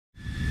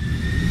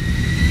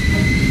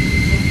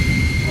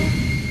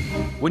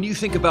When you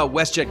think about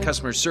WestJet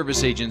customer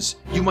service agents,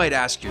 you might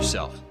ask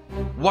yourself,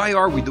 why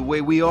are we the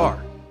way we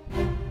are?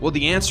 Well,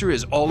 the answer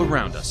is all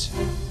around us.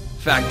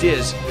 Fact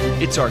is,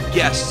 it's our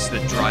guests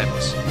that drive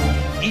us.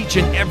 Each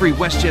and every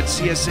WestJet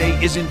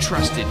CSA is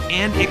entrusted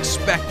and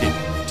expected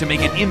to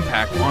make an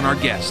impact on our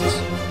guests.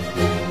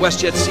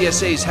 WestJet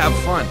CSAs have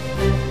fun.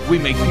 We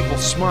make people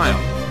smile.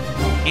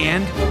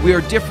 And we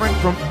are different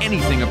from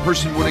anything a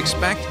person would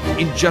expect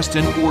in just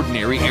an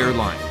ordinary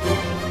airline.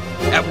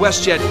 At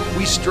WestJet,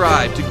 we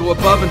strive to go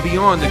above and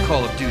beyond the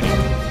call of duty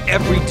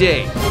every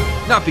day.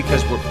 Not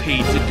because we're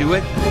paid to do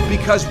it,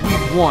 because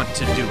we want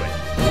to do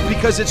it.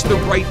 Because it's the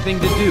right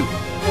thing to do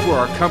for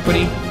our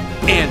company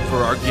and for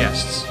our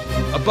guests.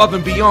 Above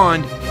and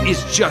beyond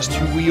is just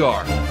who we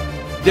are.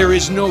 There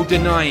is no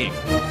denying.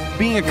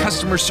 Being a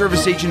customer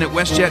service agent at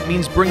WestJet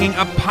means bringing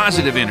a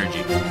positive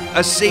energy,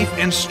 a safe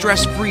and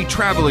stress-free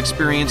travel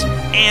experience,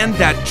 and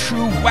that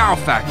true wow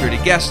factor to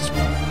guests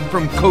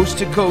from coast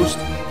to coast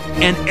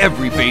and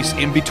every base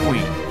in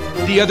between.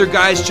 The other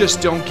guys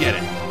just don't get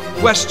it.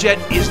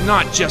 WestJet is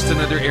not just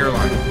another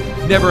airline.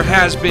 Never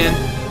has been,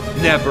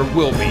 never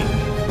will be.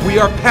 We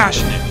are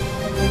passionate,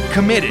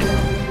 committed.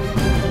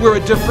 We're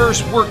a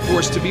diverse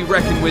workforce to be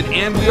reckoned with,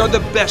 and we are the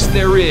best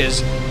there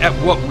is at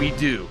what we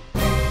do.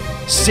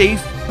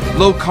 Safe,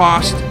 low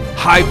cost,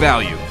 high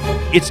value.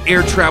 It's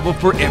air travel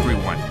for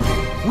everyone.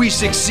 We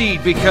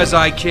succeed because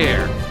I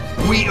care.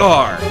 We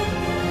are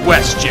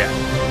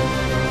WestJet.